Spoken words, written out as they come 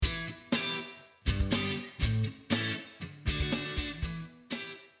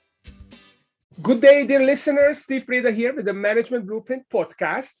Good day, dear listeners. Steve Preda here with the Management Blueprint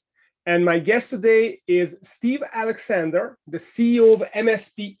podcast. And my guest today is Steve Alexander, the CEO of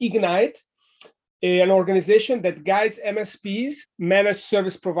MSP Ignite, an organization that guides MSPs, managed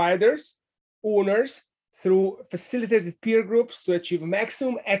service providers, owners, through facilitated peer groups to achieve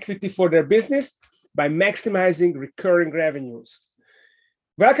maximum equity for their business by maximizing recurring revenues.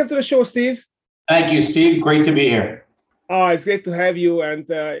 Welcome to the show, Steve. Thank you, Steve. Great to be here. Oh, it's great to have you. And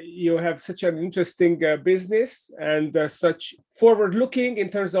you have such an interesting business and such forward-looking in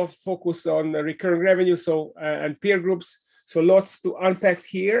terms of focus on recurring revenue and peer groups. So lots to unpack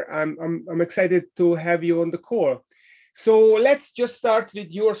here. I'm excited to have you on the call. So let's just start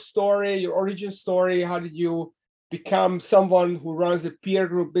with your story, your origin story. How did you become someone who runs a peer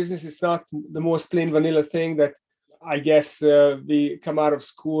group business? It's not the most plain vanilla thing that I guess we come out of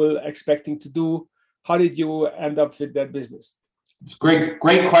school expecting to do. How did you end up with that business? It's a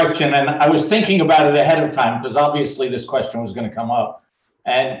great question. And I was thinking about it ahead of time because obviously this question was going to come up.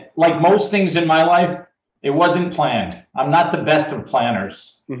 And like most things in my life, it wasn't planned. I'm not the best of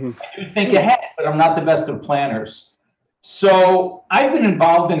planners. Mm-hmm. I do think ahead, but I'm not the best of planners. So I've been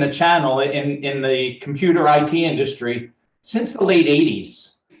involved in the channel in the computer IT industry since the late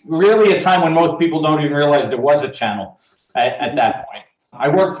 80s. Really a time when most people don't even realize there was a channel at that point. I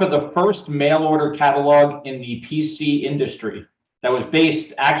worked for the first mail order catalog in the PC industry that was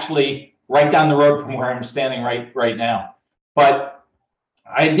based actually right down the road from where I'm standing right now. But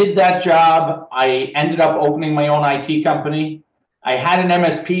I did that job. I ended up opening my own IT company. I had an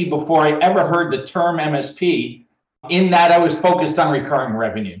MSP before I ever heard the term MSP, in that I was focused on recurring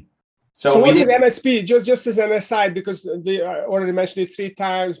revenue. So what's an MSP? Just as an aside, because I already mentioned it 3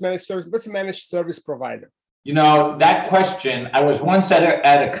 times, managed service. What's a managed service provider? You know, that question, I was once at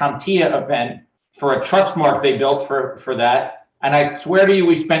a CompTIA event for a Trustmark they built for that. And I swear to you,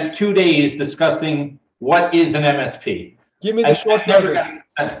 we spent 2 days discussing what is an MSP. Give me the short version.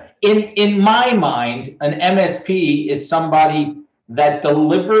 In my mind, an MSP is somebody that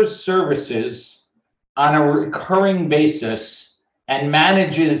delivers services on a recurring basis and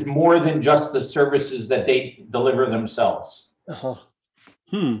manages more than just the services that they deliver themselves. Uh-huh.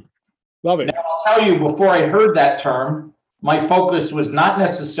 Love it. Now, I'll tell you, before I heard that term, my focus was not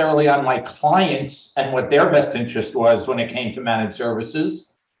necessarily on my clients and what their best interest was when it came to managed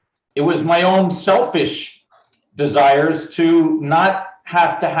services. It was my own selfish desires to not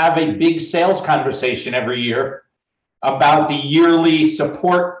have to have a big sales conversation every year about the yearly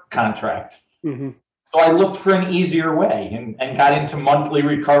support contract. Mm-hmm. So I looked for an easier way and got into monthly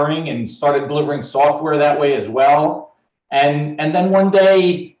recurring and started delivering software that way as well. And then one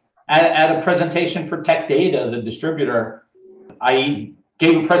day, at a presentation for Tech Data, the distributor, I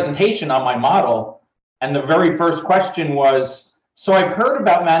gave a presentation on my model. And the very first question was, so I've heard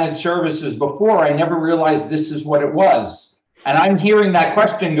about managed services before. I never realized this is what it was. And I'm hearing that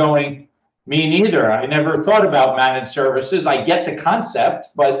question going, me neither. I never thought about managed services. I get the concept,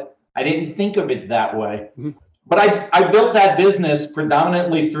 but I didn't think of it that way. Mm-hmm. But I built that business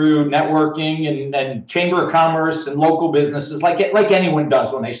predominantly through networking and chamber of commerce and local businesses, like anyone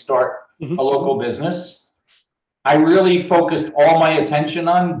does when they start mm-hmm. a local business. I really focused all my attention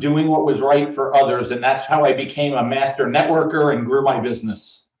on doing what was right for others, and that's how I became a master networker and grew my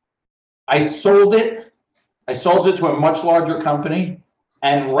business. I sold it to a much larger company,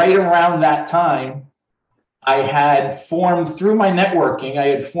 and right around that time, I had formed, through my networking, I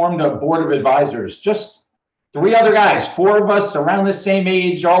had formed a board of advisors, just 3 other guys, 4 of us around the same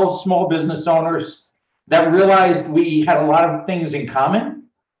age, all small business owners that realized we had a lot of things in common.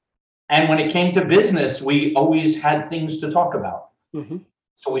 And when it came to business, we always had things to talk about. Mm-hmm.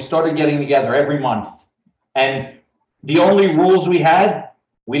 So we started getting together every month. And the only rules we had,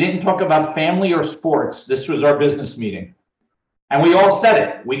 we didn't talk about family or sports. This was our business meeting. And we all said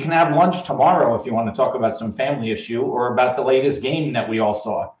it. We can have lunch tomorrow if you want to talk about some family issue or about the latest game that we all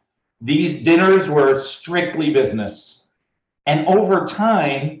saw. These dinners were strictly business. And over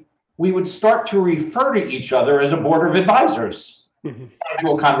time, we would start to refer to each other as a board of advisors. Mm-hmm.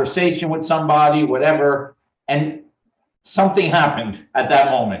 Casual conversation with somebody, whatever. And something happened at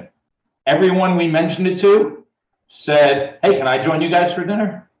that moment. Everyone we mentioned it to said, hey, can I join you guys for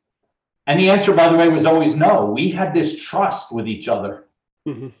dinner? And the answer, by the way, was always no. We had this trust with each other.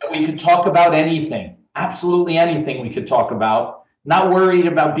 Mm-hmm. That we could talk about anything, absolutely anything we could talk about. Not worried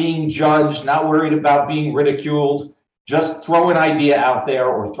about being judged, not worried about being ridiculed. Just throw an idea out there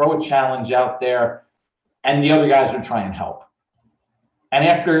or throw a challenge out there, and the other guys would try and help. And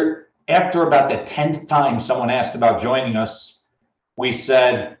after about the 10th time someone asked about joining us, we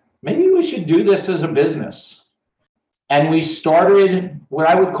said, maybe we should do this as a business. And we started what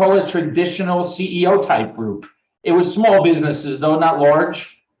I would call a traditional CEO type group. It was small businesses, though not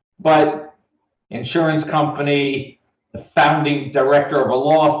large, but insurance company, the founding director of a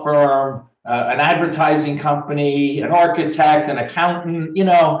law firm, an advertising company, an architect, an accountant,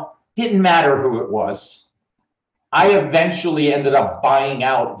 didn't matter who it was. I eventually ended up buying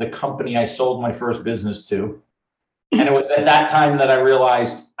out the company I sold my first business to. And it was at that time that I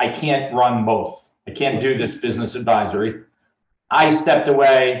realized I can't run both. I can't do this business advisory. I stepped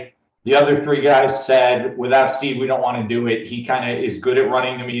away. The other three guys said, without Steve, we don't want to do it. He kind of is good at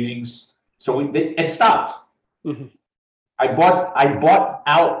running the meetings. So it stopped. Mm-hmm. I bought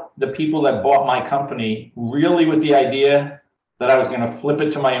out the people that bought my company really with the idea that I was going to flip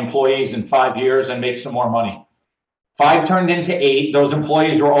it to my employees in 5 years and make some more money. 5 turned into 8. Those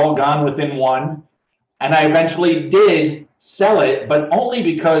employees were all gone within 1. And I eventually did sell it, but only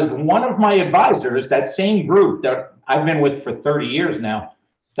because one of my advisors, that same group that I've been with for 30 years now,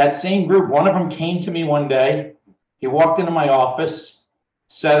 that same group, one of them came to me one day. He walked into my office,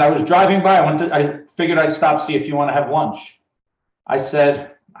 said, I was driving by. I figured I'd stop, see if you want to have lunch. I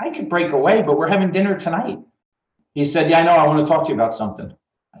said, I could break away, but we're having dinner tonight. He said, yeah, I know. I want to talk to you about something.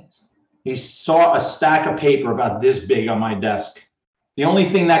 He saw a stack of paper about this big on my desk. The only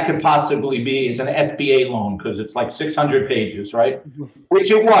thing that could possibly be is an SBA loan because it's like 600 pages, right?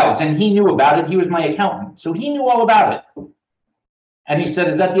 Which it was. And he knew about it. He was my accountant. So he knew all about it. And he said,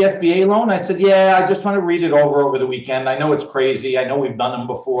 is that the SBA loan? I said, yeah, I just want to read it over the weekend. I know it's crazy. I know we've done them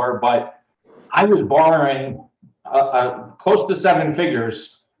before, but I was borrowing close to 7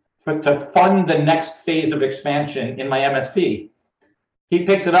 figures to fund the next phase of expansion in my MSP. He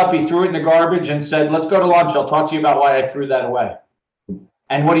picked it up, he threw it in the garbage and said, let's go to lunch. I'll talk to you about why I threw that away.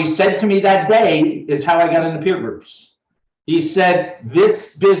 And what he said to me that day is how I got into peer groups. He said,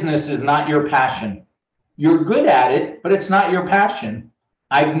 this business is not your passion. You're good at it, but it's not your passion.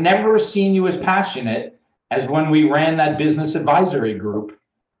 I've never seen you as passionate as when we ran that business advisory group.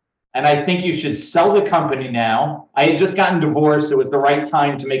 And I think you should sell the company now. I had just gotten divorced. It was the right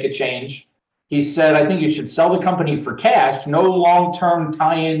time to make a change. He said, I think you should sell the company for cash, no long-term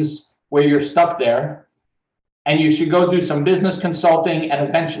tie-ins where you're stuck there. And you should go do some business consulting and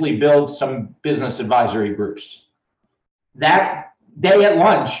eventually build some business advisory groups. That day at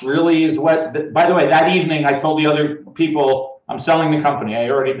lunch really is what, by the way, that evening I told the other people, I'm selling the company. I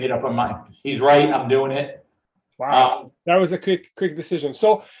already made up my mind. He's right, I'm doing it. Wow, that was a quick decision.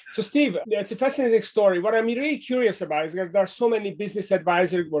 So Steve, it's a fascinating story. What I'm really curious about is that there are so many business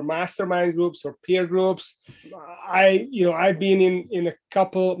advisory or mastermind groups or peer groups. I've been in a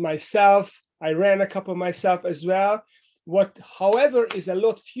couple myself. I ran a couple myself as well. What, however, is a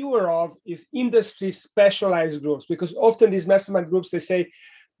lot fewer of is industry specialized groups, because often these mastermind groups, they say,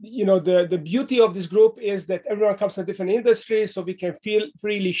 the beauty of this group is that everyone comes from different industries, so we can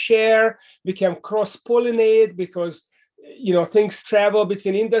freely share, we can cross-pollinate because, things travel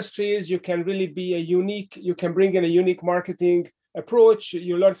between industries. You can really be you can bring in a unique marketing approach.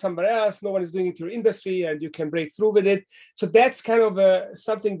 You learn somewhere else, no one is doing it in your industry, and you can break through with it. So that's kind of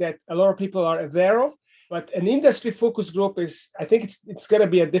something that a lot of people are aware of. But an industry focus group I think it's going to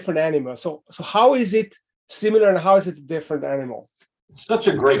be a different animal. So how is it similar and how is it a different animal? Such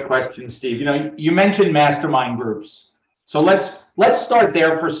a great question, Steve. You mentioned mastermind groups. So let's start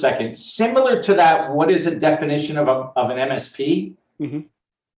there for a second. Similar to that, what is a definition of an MSP? Mm-hmm.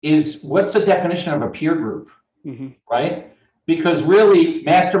 Is what's a definition of a peer group, mm-hmm. right? Because really,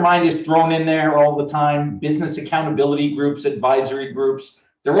 mastermind is thrown in there all the time. Business accountability groups, advisory groups,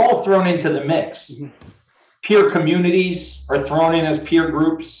 they're all thrown into the mix. Mm-hmm. Peer communities are thrown in as peer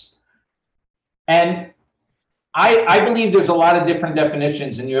groups. And I believe there's a lot of different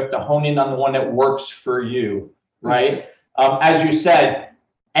definitions, and you have to hone in on the one that works for you, right? As you said,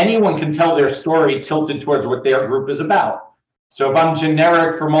 anyone can tell their story tilted towards what their group is about. So if I'm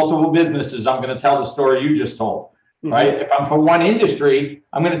generic for multiple businesses, I'm going to tell the story you just told. Right? If I'm for one industry,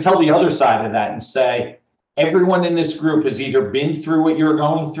 I'm going to tell the other side of that and say, everyone in this group has either been through what you're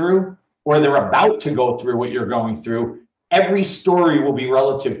going through or they're about to go through what you're going through. Every story will be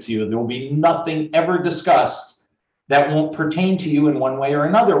relative to you. There will be nothing ever discussed that won't pertain to you in one way or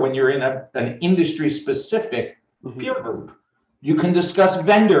another when you're in an industry-specific peer group. You can discuss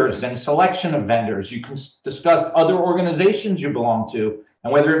vendors and selection of vendors. You can discuss other organizations you belong to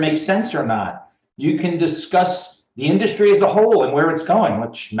and whether it makes sense or not. You can discuss the industry as a whole and where it's going,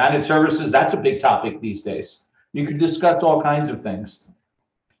 which managed services, that's a big topic these days. You can discuss all kinds of things.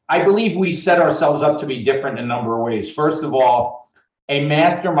 I believe we set ourselves up to be different in a number of ways. First of all, a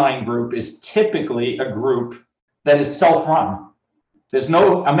mastermind group is typically a group that is self-run.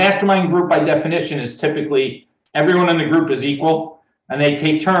 A mastermind group by definition is typically Everyone in the group is equal, and they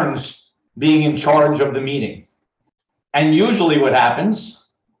take turns being in charge of the meeting. And usually what happens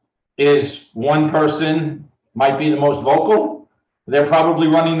is one person might be the most vocal. They're probably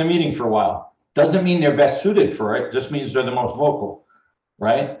running the meeting for a while. Doesn't mean they're best suited for it, just means they're the most vocal,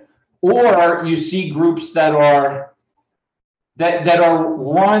 right? Or you see groups that are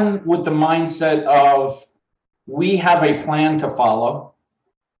run with the mindset of, we have a plan to follow,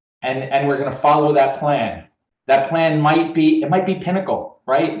 and we're going to follow that plan. That plan might be Pinnacle,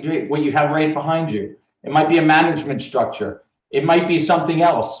 right? What you have right behind you. It might be a management structure. It might be something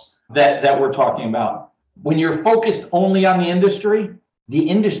else that we're talking about. When you're focused only on the industry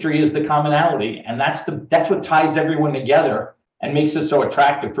is the commonality, and that's what ties everyone together and makes it so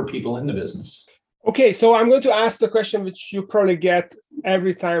attractive for people in the business. Okay, so I'm going to ask the question which you probably get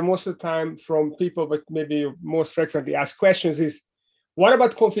every time, most of the time from people, but maybe most frequently asked questions is, what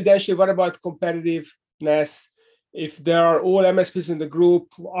about confidentiality? What about competitiveness? If there are all MSPs in the group,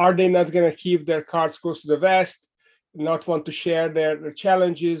 are they not going to keep their cards close to the vest, not want to share their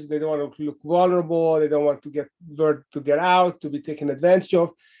challenges? They don't want to look vulnerable. They don't want to get word to get out, to be taken advantage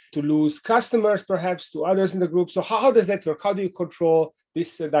of, to lose customers, perhaps to others in the group. So how does that work? How do you control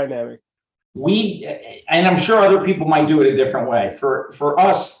this dynamic? And I'm sure other people might do it a different way. For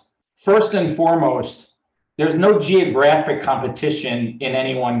us, first and foremost, there's no geographic competition in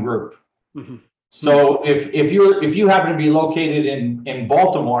any one group. Mm-hmm. So if you happen to be located in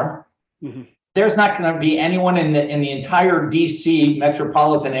Baltimore, mm-hmm. there's not going to be anyone in the entire DC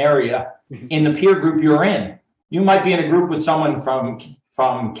metropolitan area mm-hmm. in the peer group you're in. You might be in a group with someone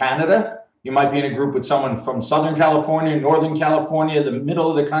from Canada. You might be in a group with someone from Southern California, Northern California, the middle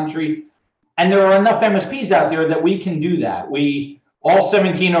of the country. And there are enough MSPs out there that we can do that. All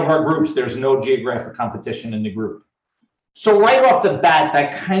 17 of our groups, there's no geographic competition in the group. So right off the bat,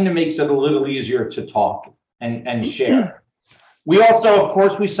 that kind of makes it a little easier to talk and share. We also, of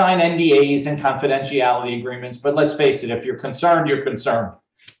course, we sign NDAs and confidentiality agreements, but let's face it, if you're concerned, you're concerned.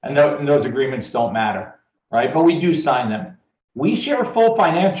 And those agreements don't matter, right? But we do sign them. We share full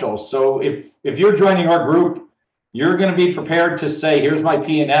financials. So if you're joining our group, you're going to be prepared to say, here's my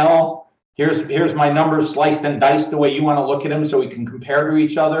P&L, here's my numbers sliced and diced the way you want to look at them so we can compare to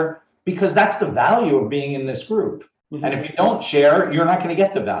each other, because that's the value of being in this group. Mm-hmm. And if you don't share, you're not going to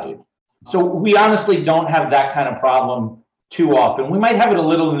get the value. So we honestly don't have that kind of problem too often. We might have it a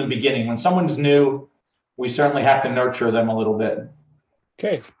little in the beginning. When someone's new, we certainly have to nurture them a little bit.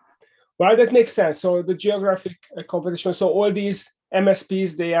 Okay. Well, that makes sense. So the geographic competition, so all these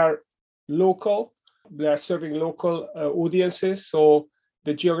MSPs, they are local. They are serving local audiences. So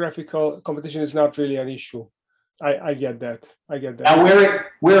the geographical competition is not really an issue. I get that. Now,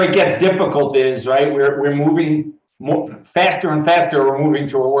 where it gets difficult is, right, we're moving faster and faster. We're moving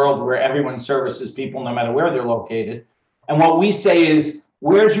to a world where everyone services people no matter where they're located. And what we say is,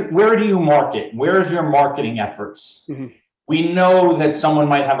 where do you market? Where's your marketing efforts? Mm-hmm. We know that someone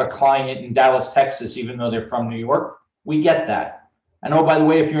might have a client in Dallas, Texas, even though they're from New York. We get that. And oh, by the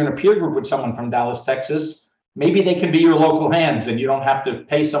way, if you're in a peer group with someone from Dallas, Texas, maybe they can be your local hands and you don't have to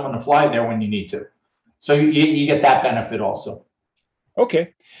pay someone to fly there when you need to. So you get that benefit also.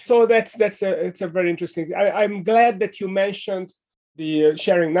 Okay, so it's a very interesting. I'm glad that you mentioned the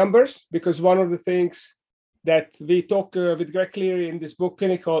sharing numbers, because one of the things that we talk with Greg Cleary in this book,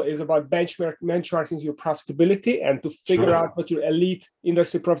 Pinnacle, is about benchmarking your profitability and to figure out what your elite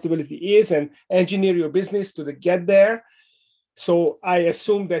industry profitability is and engineer your business to get there. So I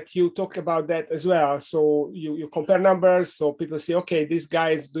assume that you talk about that as well. So you compare numbers. So people say, okay, this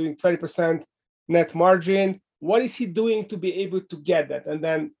guy is doing 20% net margin. What is he doing to be able to get that? And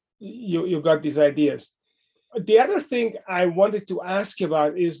then you got these ideas. The other thing I wanted to ask you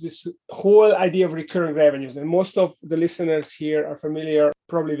about is this whole idea of recurring revenues. And most of the listeners here are familiar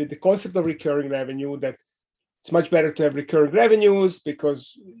probably with the concept of recurring revenue, that it's much better to have recurring revenues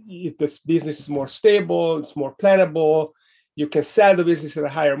because this business is more stable, it's more plannable. You can sell the business at a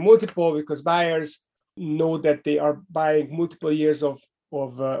higher multiple because buyers know that they are buying multiple years of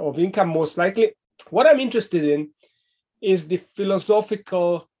income, most likely. What I'm interested in is the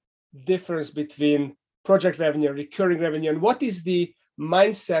philosophical difference between project revenue, recurring revenue, and what is the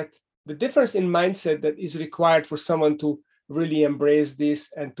mindset, the difference in mindset that is required for someone to really embrace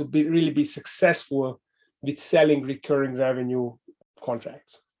this and to really be successful with selling recurring revenue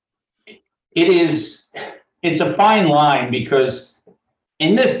contracts? It's a fine line, because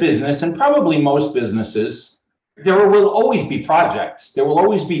in this business, and probably most businesses, there will always be projects. There will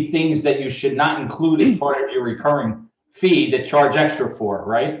always be things that you should not include as part of your recurring fee that charge extra for,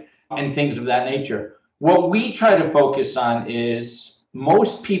 right? And things of that nature. What we try to focus on is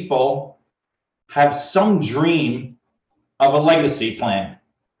most people have some dream of a legacy plan.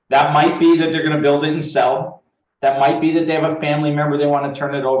 That might be that they're going to build it and sell. That might be that they have a family member they want to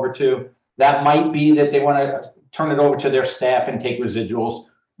turn it over to. That might be that they want to turn it over to their staff and take residuals.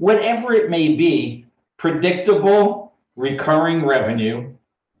 Whatever it may be, predictable recurring revenue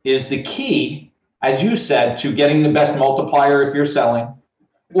is the key, as you said, to getting the best multiplier if you're selling,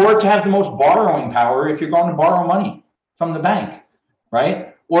 or to have the most borrowing power if you're going to borrow money from the bank,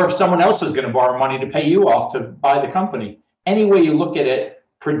 right? Or if someone else is going to borrow money to pay you off to buy the company. Any way you look at it,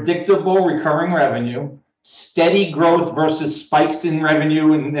 predictable recurring revenue, steady growth versus spikes in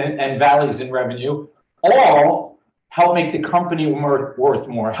revenue and valleys in revenue, all help make the company worth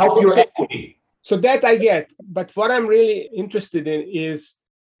more, help your equity. So that I get, but what I'm really interested in is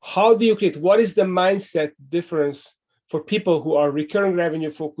how do you create, what is the mindset difference for people who are recurring revenue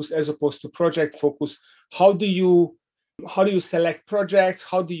focused as opposed to project focused? How do you select projects?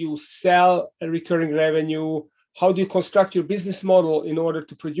 How do you sell a recurring revenue? How do you construct your business model in order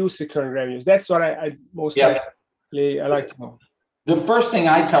to produce recurring revenues? That's what I like to know. The first thing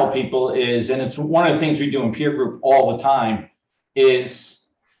I tell people is, and it's one of the things we do in peer group all the time, is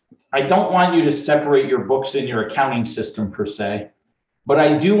I don't want you to separate your books in your accounting system per se, but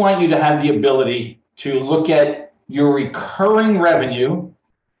I do want you to have the ability to look at your recurring revenue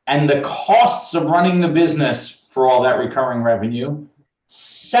and the costs of running the business for all that recurring revenue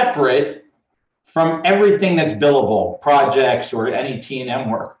separate from everything that's billable, projects or any T&M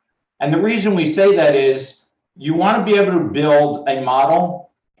work. And the reason we say that is you want to be able to build a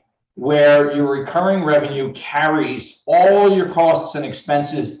model where your recurring revenue carries all your costs and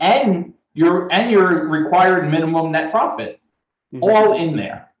expenses and your required minimum net profit all in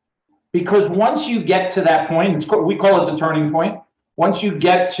there. Because once you get to that point, we call it the turning point. Once you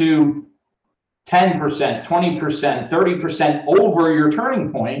get to 10%, 20%, 30% over your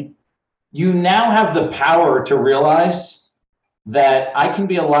turning point, you now have the power to realize that I can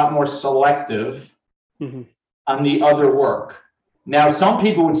be a lot more selective on the other work. Now, some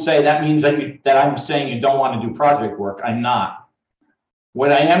people would say that means that I'm saying you don't want to do project work. I'm not.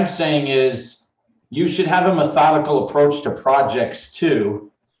 What I am saying is you should have a methodical approach to projects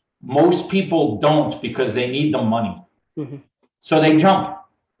too. Most people don't because they need the money. So they jump,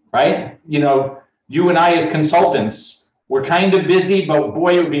 right? You know, you and I as consultants, we're kind of busy, but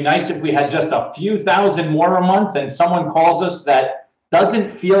boy, it would be nice if we had just a few thousand more a month and someone calls us that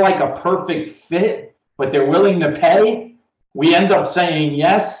doesn't feel like a perfect fit, but they're willing to pay. We end up saying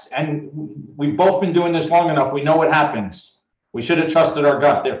yes, and we've both been doing this long enough. We know what happens. We should have trusted our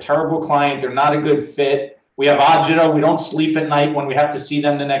gut. They're a terrible client. They're not a good fit. We have agita. We don't sleep at night when we have to see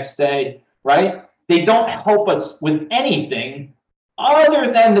them the next day, right? They don't help us with anything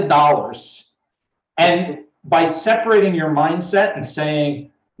other than the dollars. And by separating your mindset and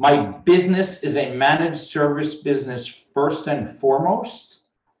saying, my business is a managed service business first and foremost,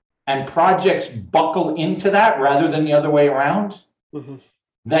 and projects buckle into that rather than the other way around,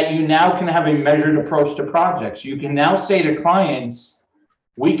 that you now can have a measured approach to projects. You can now say to clients,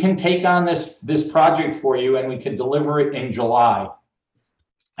 we can take on this project for you and we can deliver it in July.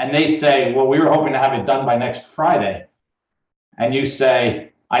 And they say, well, we were hoping to have it done by next Friday. And you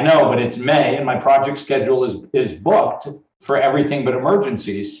say, I know, but it's May and my project schedule is booked for everything but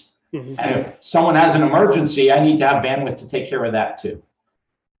emergencies. And if someone has an emergency, I need to have bandwidth to take care of that too.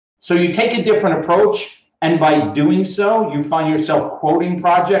 So you take a different approach, and by doing so, you find yourself quoting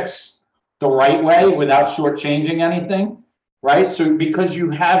projects the right way without shortchanging anything, right? So because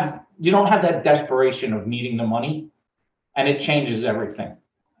you don't have that desperation of needing the money, and it changes everything.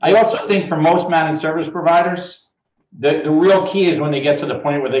 I also think for most managed service providers, the real key is when they get to the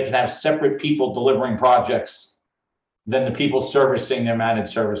point where they can have separate people delivering projects than the people servicing their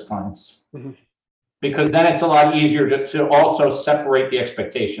managed service clients. Because then it's a lot easier to also separate the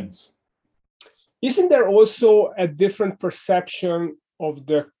expectations. Isn't there also a different perception of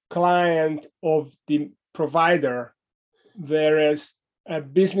the client of the provider, whereas a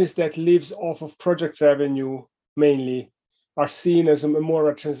business that lives off of project revenue mainly are seen as a more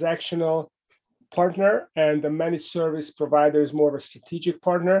a transactional partner, and the managed service provider is more of a strategic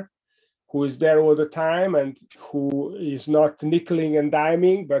partner who is there all the time and who is not nickeling and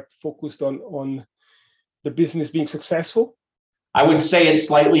diming, but focused on the business being successful? I would say it's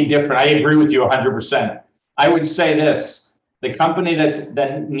slightly different. I agree with you 100%. I would say this, the company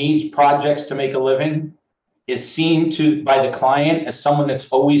that needs projects to make a living is seen by the client as someone that's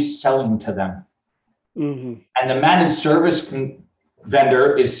always selling to them. And the managed service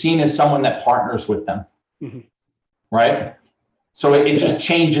vendor is seen as someone that partners with them, right? So it just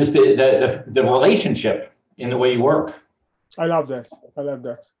changes the relationship in the way you work. I love that.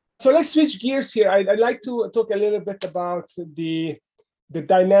 So let's switch gears here. I'd like to talk a little bit about the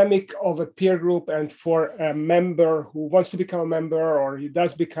dynamic of a peer group, and for a member who wants to become a member, or he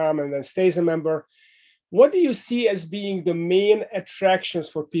does become and then stays a member. What do you see as being the main attractions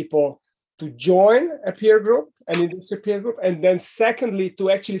for people to join a peer group, an industry peer group, and then secondly,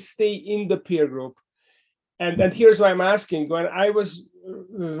 to actually stay in the peer group? And here's why I'm asking. When I was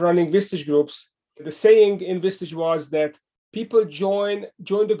running Vistage groups, the saying in Vistage was that people join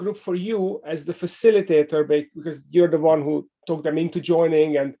the group for you as the facilitator, because you're the one who took them into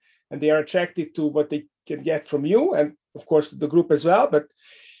joining, and they are attracted to what they can get from you, and of course the group as well.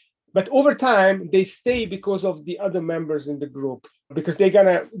 But over time, they stay because of the other members in the group, because they're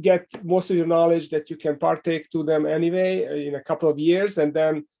gonna get most of your knowledge that you can partake to them anyway in a couple of years, and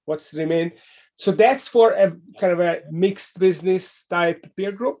then what's remained. So that's for a kind of a mixed business type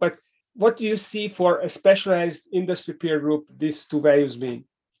peer group. But what do you see for a specialized industry peer group, these two values being?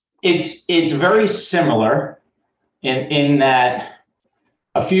 It's very similar in that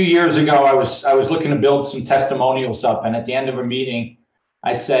a few years ago, I was looking to build some testimonials up. And at the end of a meeting,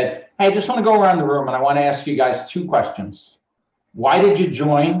 I said, hey, I just want to go around the room and I want to ask you guys two questions. Why did you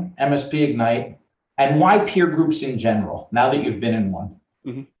join MSP Ignite? And why peer groups in general, now that you've been in one?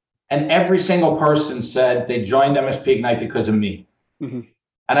 Mm-hmm. And every single person said they joined MSP Ignite because of me. Mm-hmm.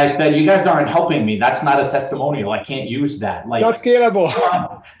 And I said, you guys aren't helping me. That's not a testimonial. I can't use that. Like, not scalable.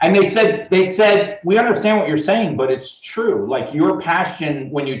 And they said, we understand what you're saying, but it's true. Like, your passion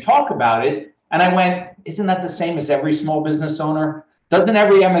when you talk about it. And I went, isn't that the same as every small business owner? Doesn't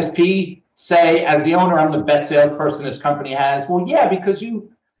every MSP say, as the owner, I'm the best salesperson this company has? Well, yeah, because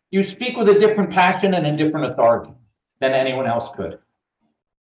you speak with a different passion and a different authority than anyone else could.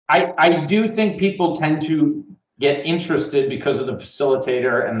 I do think people tend to get interested because of the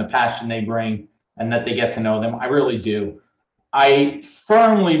facilitator and the passion they bring, and that they get to know them. I really do. I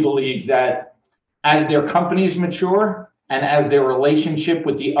firmly believe that as their companies mature and as their relationship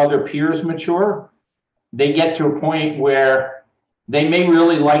with the other peers mature, they get to a point where they may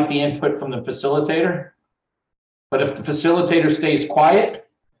really like the input from the facilitator, but if the facilitator stays quiet,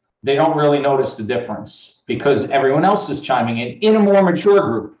 they don't really notice the difference because everyone else is chiming in a more mature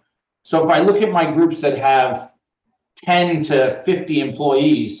group. So if I look at my groups that have 10 to 50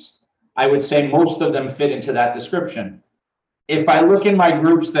 employees, I would say most of them fit into that description. If I look in my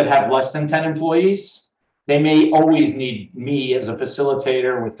groups that have less than 10 employees, they may always need me as a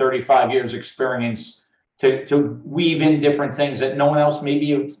facilitator with 35 years experience to weave in different things that no one else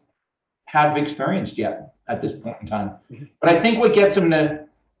maybe have experienced yet at this point in time. But I think what gets them to,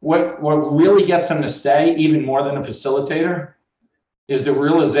 what really gets them to stay even more than a facilitator is the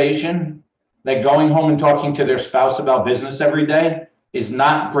realization that going home and talking to their spouse about business every day is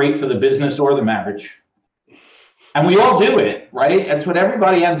not great for the business or the marriage. And we all do it, right? That's what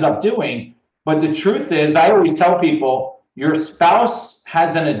everybody ends up doing. But the truth is, I always tell people, your spouse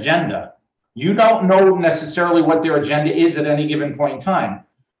has an agenda. You don't know necessarily what their agenda is at any given point in time.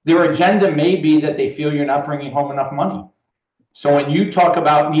 Their agenda may be that they feel you're not bringing home enough money. So when you talk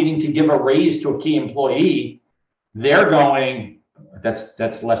about needing to give a raise to a key employee, they're going,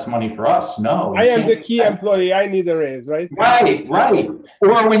 that's less money for us. No, I am the key employee. I need a raise, right? Right.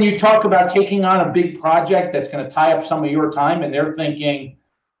 Or when you talk about taking on a big project that's going to tie up some of your time, and they're thinking,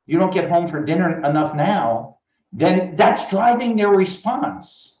 you don't get home for dinner enough now, then that's driving their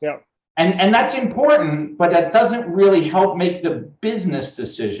response. Yeah. And that's important, but that doesn't really help make the business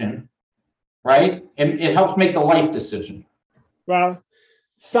decision, right? And it helps make the life decision. Well,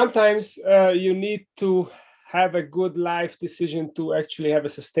 sometimes you need to have a good life decision to actually have a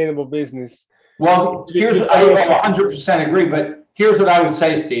sustainable business. Well, I 100% agree, but here's what I would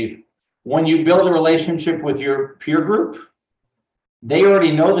say, Steve. When you build a relationship with your peer group, they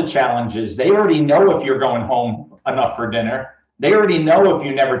already know the challenges. They already know if you're going home enough for dinner. They already know if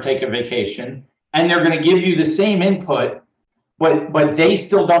you never take a vacation, and they're going to give you the same input, but they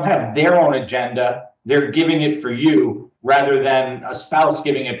still don't have their own agenda. They're giving it for you rather than a spouse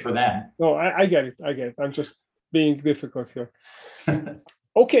giving it for them. No, I get it. I'm just being difficult here.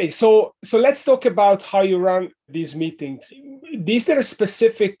 Okay, so let's talk about how you run these meetings. Is there a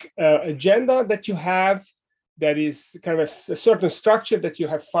specific agenda that you have that is kind of a certain structure that you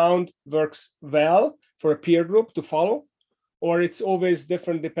have found works well for a peer group to follow? Or it's always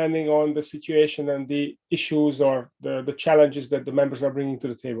different depending on the situation and the issues or the challenges that the members are bringing to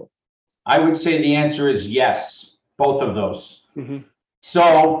the table? I would say the answer is yes, both of those. Mm-hmm.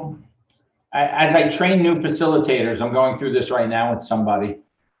 So as I train new facilitators, I'm going through this right now with somebody,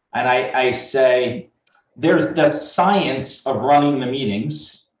 and I say, there's the science of running the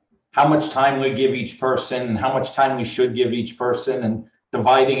meetings, how much time we give each person and how much time we should give each person. And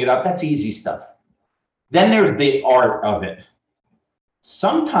dividing it up. That's easy stuff. Then there's the art of it.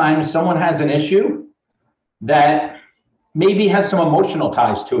 Sometimes someone has an issue that maybe has some emotional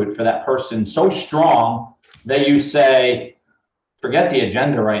ties to it for that person, so strong that you say, forget the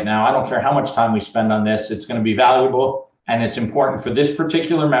agenda right now. I don't care how much time we spend on this. It's going to be valuable and it's important for this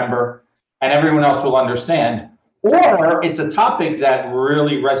particular member, and everyone else will understand. Or it's a topic that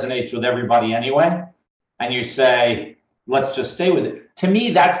really resonates with everybody anyway, and you say, let's just stay with it. To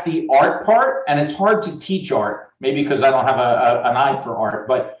me, that's the art part, and it's hard to teach art, maybe because I don't have an eye for art,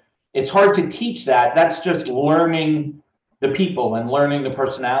 but it's hard to teach that. That's just learning the people and learning the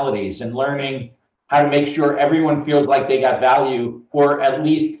personalities and learning how to make sure everyone feels like they got value, or at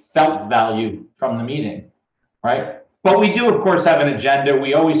least felt value from the meeting, right? But we do, of course, have an agenda.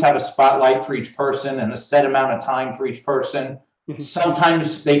 We always have a spotlight for each person and a set amount of time for each person.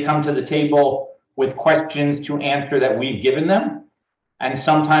 Sometimes they come to the table with questions to answer that we've given them. And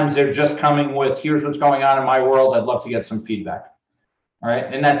sometimes they're just coming with, here's what's going on in my world. I'd love to get some feedback. All right.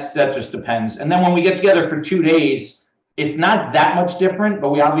 And that just depends. And then when we get together for 2 days, it's not that much different, but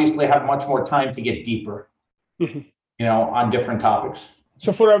we obviously have much more time to get deeper, on different topics.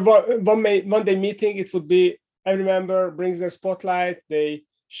 So for a Monday meeting, it would be every member brings their spotlight, they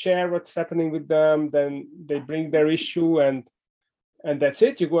share what's happening with them, then they bring their issue, and that's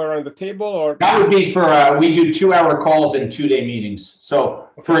it. You go around the table, or that would be for we do 2-hour calls and 2-day meetings. So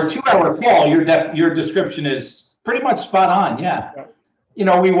for a 2-hour call, your description is pretty much spot on. Yeah.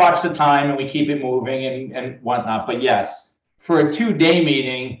 We watch the time and we keep it moving and whatnot. But yes, for a 2-day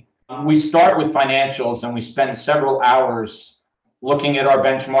meeting, we start with financials and we spend several hours looking at our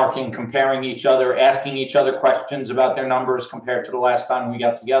benchmarking, comparing each other, asking each other questions about their numbers compared to the last time we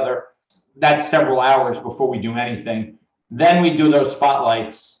got together. That's several hours before we do anything. Then we do those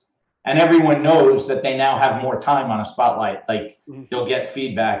spotlights, and everyone knows that they now have more time on a spotlight. Like they'll get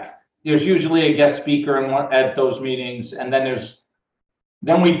feedback. There's usually a guest speaker at those meetings, and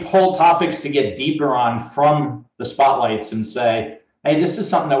then we pull topics to get deeper on from the spotlights and say, hey, this is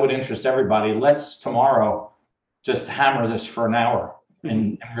something that would interest everybody. Let's tomorrow just hammer this for an hour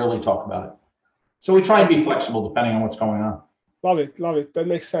and really talk about it. So we try and be flexible depending on what's going on. Love it. That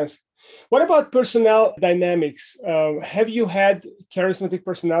makes sense. What about personnel dynamics? Have you had charismatic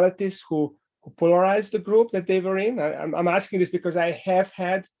personalities who polarized the group that they were in? I'm asking this because I have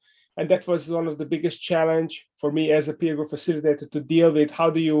had, and that was one of the biggest challenge for me as a peer group facilitator to deal with. How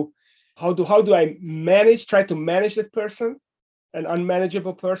do I try to manage that person, an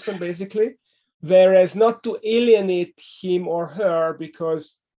unmanageable person, basically? Whereas not to alienate him or her,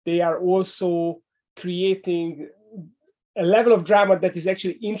 because they are also creating a level of drama that is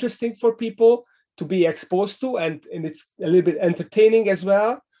actually interesting for people to be exposed to, and it's a little bit entertaining as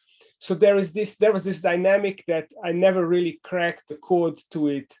well. So there was this dynamic that I never really cracked the code to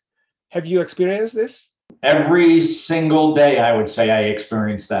it. Have you experienced this? Every single day, I would say I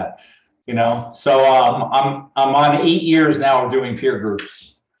experienced that. So I'm on 8 years now of doing peer groups.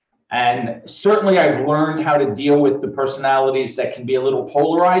 And certainly I've learned how to deal with the personalities that can be a little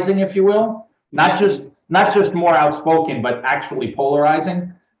polarizing, if you will, not just more outspoken, but actually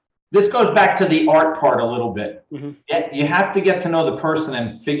polarizing. This goes back to the art part a little bit. You have to get to know the person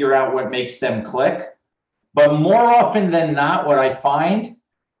and figure out what makes them click. But more often than not, what I find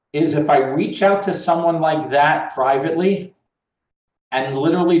is if I reach out to someone like that privately and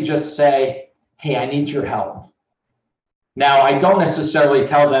literally just say, hey, I need your help. Now, I don't necessarily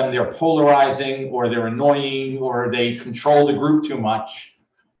tell them they're polarizing or they're annoying or they control the group too much.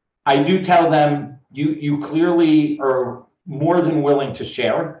 I do tell them you clearly are more than willing to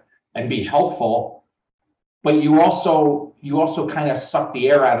share and be helpful, but you also kind of suck the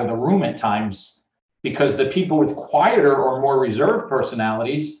air out of the room at times, because the people with quieter or more reserved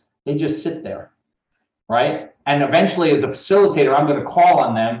personalities, they just sit there, right? And eventually, as a facilitator, I'm going to call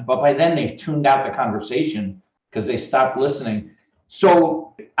on them, but by then they've tuned out the conversation because they stopped listening.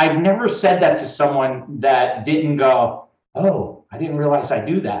 So I've never said that to someone that didn't go, oh, I didn't realize I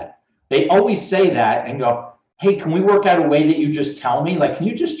do that. They always say that and go, hey, can we work out a way that you just tell me? Like, can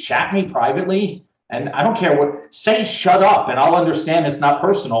you just chat me privately? And I don't care say shut up and I'll understand it's not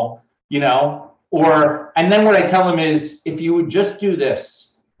personal, and then what I tell them is, if you would just do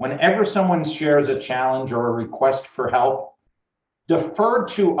this, whenever someone shares a challenge or a request for help, defer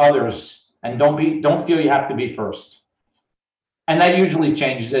to others. And don't feel you have to be first. And that usually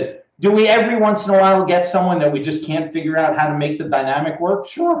changes it. Do we every once in a while get someone that we just can't figure out how to make the dynamic work?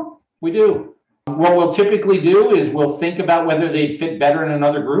 Sure, we do. What we'll typically do is we'll think about whether they'd fit better in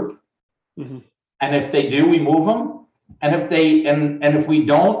another group. And if they do, we move them. And if we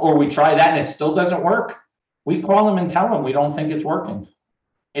don't, or we try that and it still doesn't work, we call them and tell them we don't think it's working.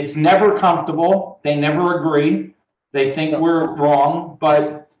 It's never comfortable. They never agree. They think we're wrong.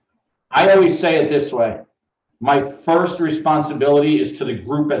 But I always say it this way. My first responsibility is to the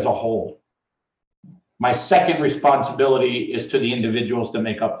group as a whole. My second responsibility is to the individuals that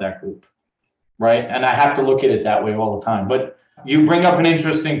make up that group, right? And I have to look at it that way all the time. But you bring up an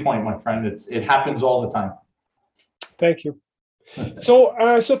interesting point, my friend. It happens all the time. Thank you. So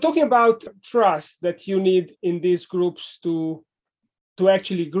talking about trust that you need in these groups to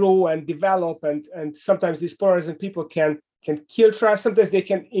actually grow and develop, and sometimes these polarizing people can kill trust. Sometimes they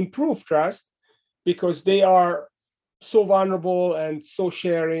can improve trust because they are so vulnerable and so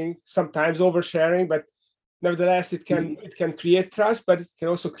sharing, sometimes oversharing, but nevertheless it can create trust, but it can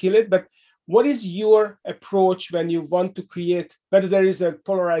also kill it. But what is your approach when you want to create, whether there is a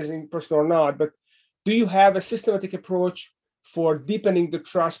polarizing person or not, but do you have a systematic approach for deepening the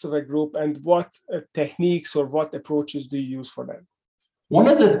trust of a group, and what techniques or what approaches do you use for that? One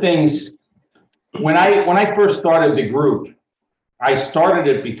of the things, when I first started the group, I started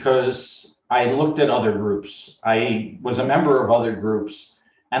it because I looked at other groups. I was a member of other groups,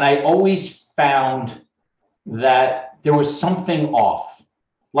 and I always found that there was something off.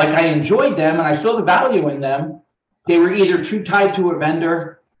 Like, I enjoyed them and I saw the value in them. They were either too tied to a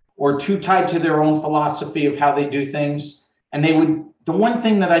vendor or too tied to their own philosophy of how they do things. And the one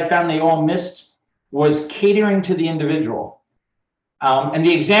thing that I found they all missed was catering to the individual. And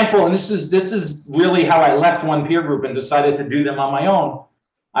the example, and this is really how I left one peer group and decided to do them on my own.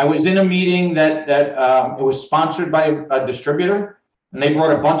 I was in a meeting that it was sponsored by a distributor, and they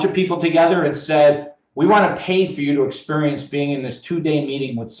brought a bunch of people together and said, we want to pay for you to experience being in this 2-day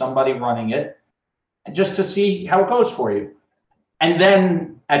meeting with somebody running it, just to see how it goes for you. And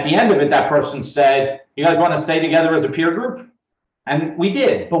then at the end of it, that person said, you guys want to stay together as a peer group? And we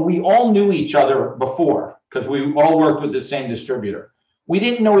did, but we all knew each other before because we all worked with the same distributor. We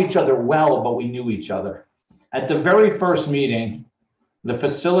didn't know each other well, but we knew each other. At the very first meeting, the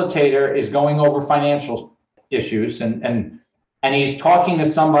facilitator is going over financial issues and he's talking to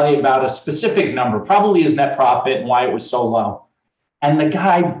somebody about a specific number, probably his net profit and why it was so low. And the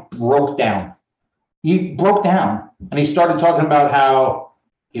guy broke down. He broke down and he started talking about how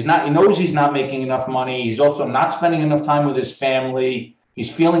he knows he's not making enough money. He's also not spending enough time with his family.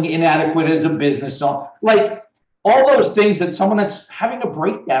 He's feeling inadequate as a business owner. Like all those things that someone that's having a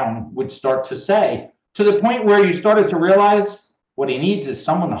breakdown would start to say, to the point where you started to realize what he needs is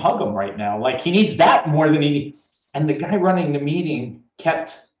someone to hug him right now. Like he needs that more than he needs. And the guy running the meeting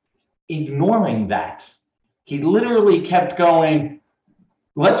kept ignoring that. He literally kept going,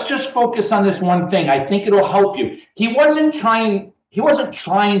 let's just focus on this one thing. I think it'll help you. He wasn't trying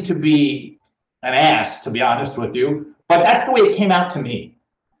to be an ass, to be honest with you, but that's the way it came out to me.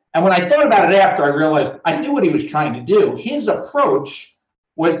 And when I thought about it after, I realized I knew what he was trying to do. His approach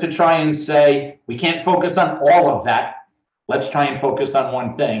was to try and say, we can't focus on all of that. Let's try and focus on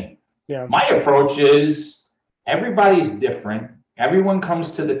one thing. Yeah. My approach is everybody's different. Everyone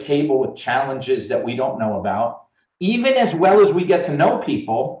comes to the table with challenges that we don't know about. Even as well as we get to know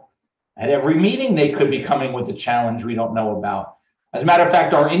people, at every meeting, they could be coming with a challenge we don't know about. As a matter of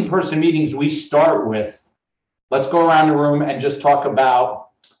fact, our in-person meetings, we start with, let's go around the room and just talk about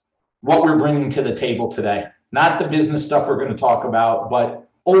what we're bringing to the table today. Not the business stuff we're going to talk about, but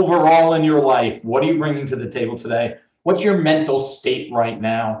overall in your life, what are you bringing to the table today? What's your mental state right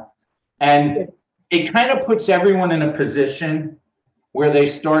now? And it kind of puts everyone in a position where they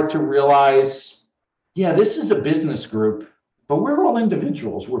start to realize, yeah, this is a business group, but we're all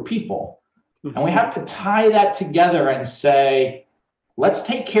individuals, we're people. And we have to tie that together and say, let's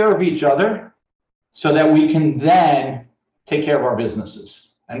take care of each other so that we can then take care of our businesses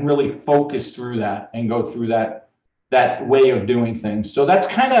and really focus through that and go through that way of doing things. So that's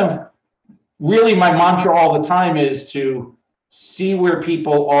kind of really my mantra all the time, is to see where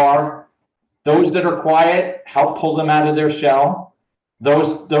people are. Those that are quiet, help pull them out of their shell.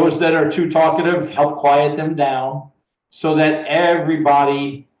 Those that are too talkative, help quiet them down so that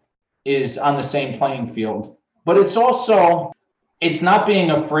everybody is on the same playing field. But it's not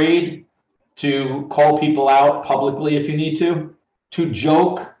being afraid to call people out publicly if you need to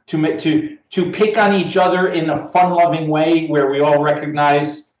joke, to pick on each other in a fun-loving way where we all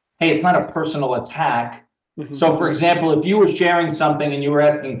recognize, hey, it's not a personal attack. Mm-hmm. So for example, if you were sharing something and you were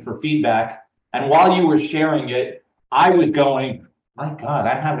asking for feedback, and while you were sharing it, I was going, my God,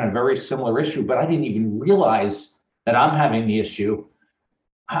 I'm having a very similar issue, but I didn't even realize that I'm having the issue.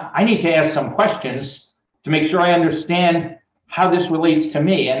 I need to ask some questions to make sure I understand how this relates to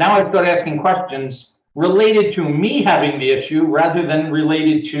me. And now I've started asking questions related to me having the issue rather than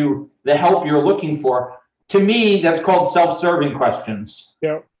related to the help you're looking for, To me, that's called self-serving questions.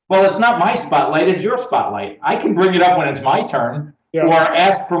 Yeah. Well, it's not my spotlight, it's your spotlight. I can bring it up when it's my turn or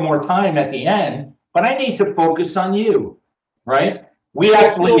ask for more time at the end, but I need to focus on you, right? We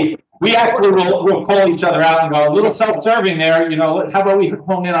actually will call each other out and go, a little self-serving there, how about we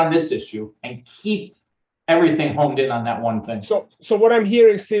hone in on this issue and keep everything honed in on that one thing. So what I'm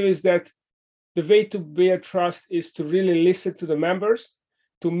hearing, Steve, is that the way to build trust is to really listen to the members,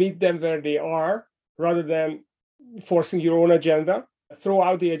 to meet them where they are, rather than forcing your own agenda. Throw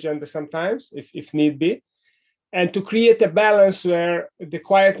out the agenda sometimes, if need be, and to create a balance where the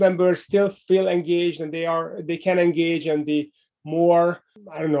quiet members still feel engaged and they can engage, and the more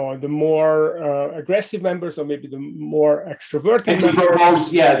aggressive members, or maybe the more extroverted members,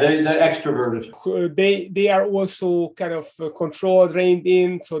 the extroverted, they are also kind of controlled, reined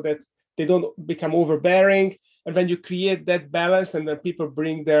in, so that they don't become overbearing. And when you create that balance, and then people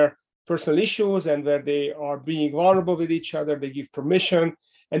bring their personal issues, and where they are being vulnerable with each other, they give permission,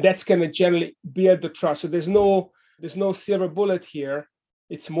 and that's going to generally build the trust. So there's no silver bullet here.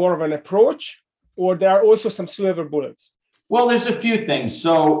 It's more of an approach, or there are also some silver bullets. Well, there's a few things.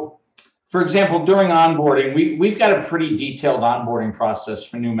 So, for example, during onboarding, we've got a pretty detailed onboarding process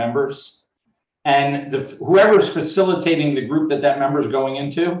for new members, and whoever's facilitating the group that member is going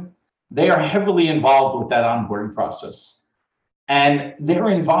into, they are heavily involved with that onboarding process. And they're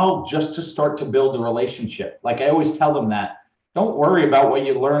involved just to start to build a relationship. Like I always tell them that, don't worry about what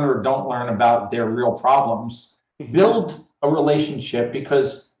you learn or don't learn about their real problems. Build a relationship,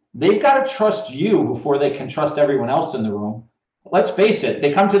 because they've got to trust you before they can trust everyone else in the room. Let's face it,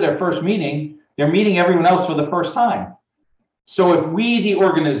 they come to their first meeting, they're meeting everyone else for the first time. So if we, the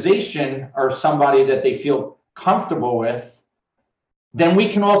organization, are somebody that they feel comfortable with, then we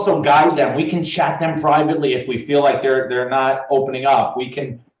can also guide them. We can chat them privately if we feel like they're not opening up. We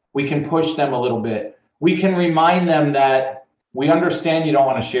can push them a little bit. We can remind them that we understand you don't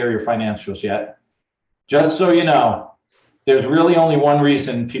want to share your financials yet. Just so you know, there's really only one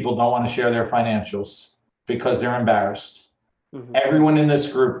reason people don't want to share their financials, because they're embarrassed. Mm-hmm. Everyone in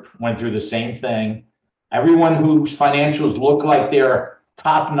this group went through the same thing. Everyone whose financials look like they're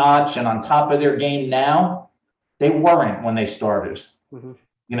top notch and on top of their game now, they weren't when they started. Mm-hmm.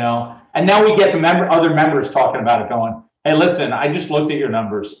 And now we get other members talking about it, going, hey, listen, I just looked at your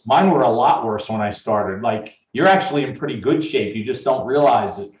numbers. Mine were a lot worse when I started. Like, you're actually in pretty good shape. You just don't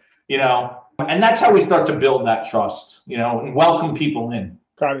realize it, and that's how we start to build that trust, and welcome people in.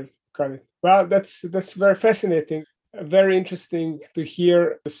 Got it. Well, that's very fascinating. Very interesting to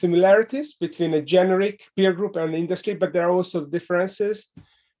hear the similarities between a generic peer group and industry, but there are also differences.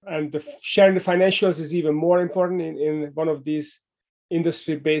 And sharing the financials is even more important in one of these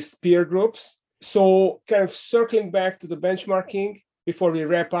industry-based peer groups. So kind of circling back to the benchmarking, before we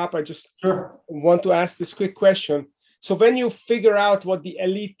wrap up, I just want to ask this quick question. So when you figure out what the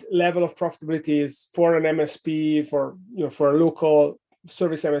elite level of profitability is for an MSP, for a local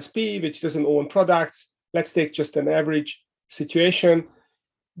service MSP, which doesn't own products, let's take just an average situation,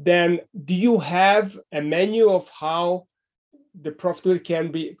 then do you have a menu of how the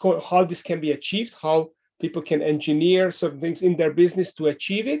profitability how this can be achieved, how people can engineer certain things in their business to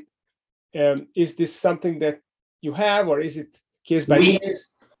achieve it? Is this something that you have, or is it case by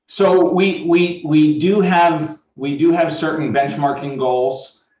case? So we do have certain benchmarking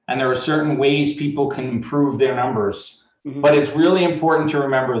goals, and there are certain ways people can improve their numbers. Mm-hmm. But it's really important to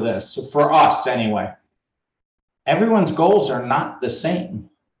remember this. So for us anyway, everyone's goals are not the same.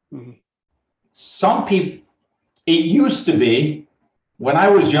 Mm-hmm. Some people, it used to be, when I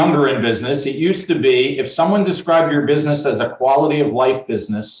was younger in business, it used to be if someone described your business as a quality of life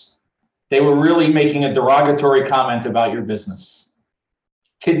business, they were really making a derogatory comment about your business.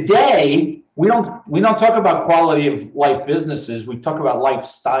 Today, we don't talk about quality of life businesses, we talk about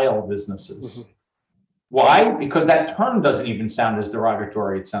lifestyle businesses. Mm-hmm. Why? Because that term doesn't even sound as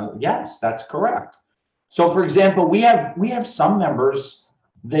derogatory. It sounds, yes, that's correct. So for example, we have some members,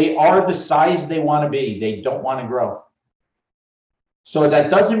 they are the size they want to be, they don't want to grow. So that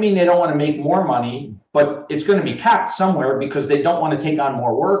doesn't mean they don't want to make more money, but it's going to be capped somewhere because they don't want to take on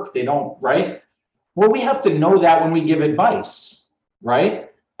more work. They don't, right? Well, we have to know that when we give advice, right?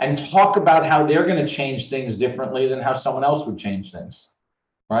 And talk about how they're going to change things differently than how someone else would change things,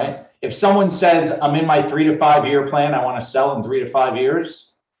 right? If someone says, I'm in my 3 to 5 year plan, I want to sell in 3 to 5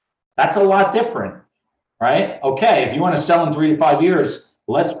 years, that's a lot different, right? Okay, if you want to sell in 3 to 5 years,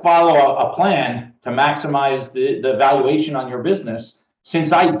 let's follow a plan to maximize the valuation on your business.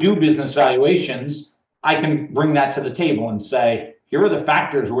 Since I do business valuations, I can bring that to the table and say, here are the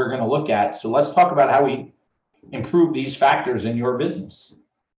factors we're going to look at. So let's talk about how we improve these factors in your business.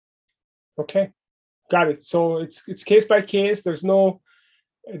 Okay, Got it. So it's case by case. There's no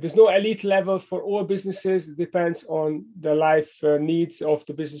elite level for all businesses. It depends on the life needs of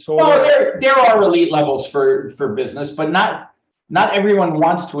the business owner. No, there are elite levels for business, but not everyone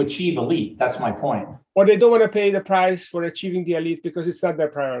wants to achieve elite. That's my point. Or they don't want to pay the price for achieving the elite because it's not their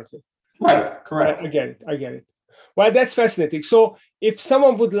priority. Right, correct. I get it. Well, that's fascinating. So if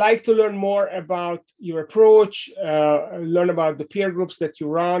someone would like to learn more about your approach, learn about the peer groups that you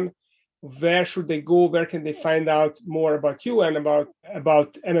run, where should they go? Where can they find out more about you and about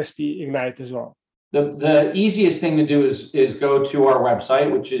MSP Ignite as well? The easiest thing to do is go to our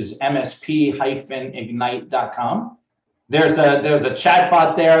website, which is msp-ignite.com. There's a chat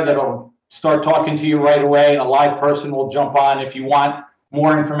bot there that'll start talking to you right away, and a live person will jump on. If you want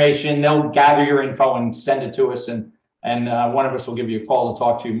more information, they'll gather your info and send it to us, and one of us will give you a call to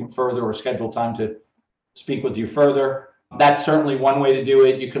talk to you further or schedule time to speak with you further. That's certainly one way to do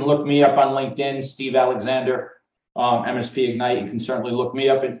it. You can look me up on LinkedIn, Steve Alexander, MSP Ignite. You can certainly look me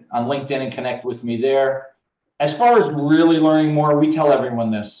up on LinkedIn and connect with me there. As far as really learning more, we tell everyone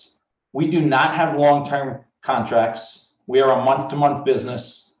this. We do not have long-term contracts. We are a month-to-month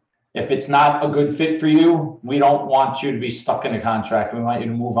business. If it's not a good fit for you, we don't want you to be stuck in a contract. We want you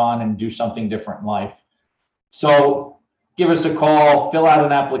to move on and do something different in life. So give us a call, fill out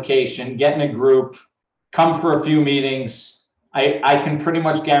an application, get in a group, come for a few meetings. I can pretty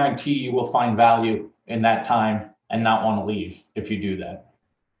much guarantee you will find value in that time and not want to leave if you do that.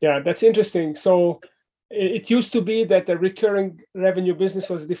 Yeah, that's interesting. So it used to be that the recurring revenue business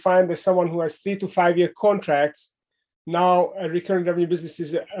was defined as someone who has 3 to 5 year contracts. Now, a recurring revenue business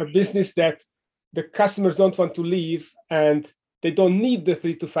is a business that the customers don't want to leave, and they don't need the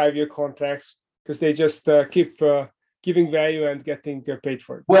 3 to 5 year contracts because they just keep giving value and getting paid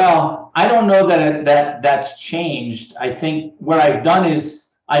for it. Well, I don't know that's changed. I think what I've done is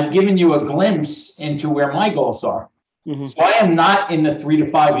I've given you a glimpse into where my goals are. Mm-hmm. So I am not in the 3 to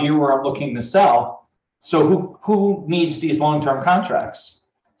 5 year where I'm looking to sell. So who needs these long-term contracts?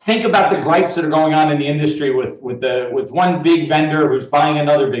 Think about the gripes that are going on in the industry with one big vendor who's buying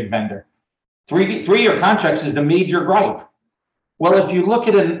another big vendor. 3-year contracts is the major gripe. Well, if you look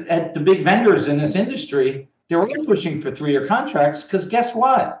at the big vendors in this industry, they're all pushing for 3-year contracts because guess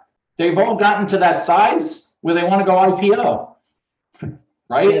what? They've all gotten to that size where they want to go IPO,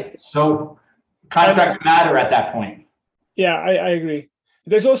 right? Yes. So contracts matter at that point. Yeah, I agree.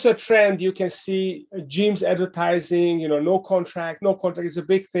 There's also a trend you can see gyms advertising, no contract. No contract is a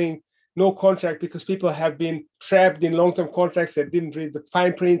big thing. No contract because people have been trapped in long-term contracts that didn't read the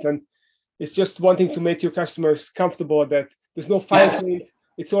fine print, and it's just wanting to make your customers comfortable that there's no fine print.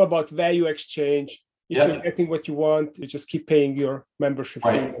 It's all about value exchange. If you're getting what you want, you just keep paying your membership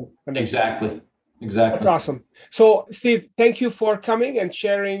fee. Exactly. That's awesome. So, Steve, thank you for coming and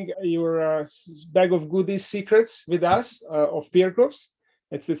sharing your bag of goodies secrets with us of peer groups.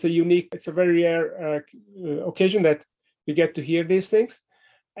 It's a very rare occasion that we get to hear these things.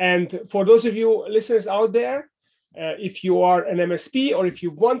 And for those of you listeners out there, if you are an MSP or if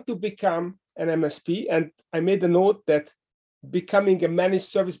you want to become an MSP, and I made a note that becoming a managed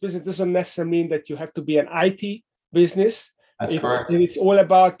service business doesn't necessarily mean that you have to be an IT business. That's correct. It's all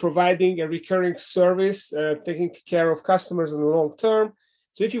about providing a recurring service, taking care of customers in the long term.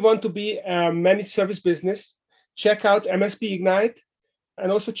 So if you want to be a managed service business, check out MSP Ignite. And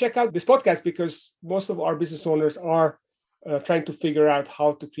also check out this podcast because most of our business owners are trying to figure out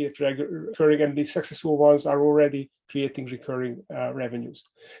how to create recurring, and the successful ones are already creating recurring revenues.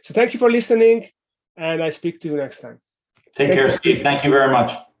 So thank you for listening, and I speak to you next time. Take care, Steve. Thank you very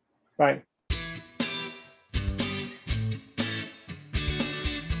much. Bye.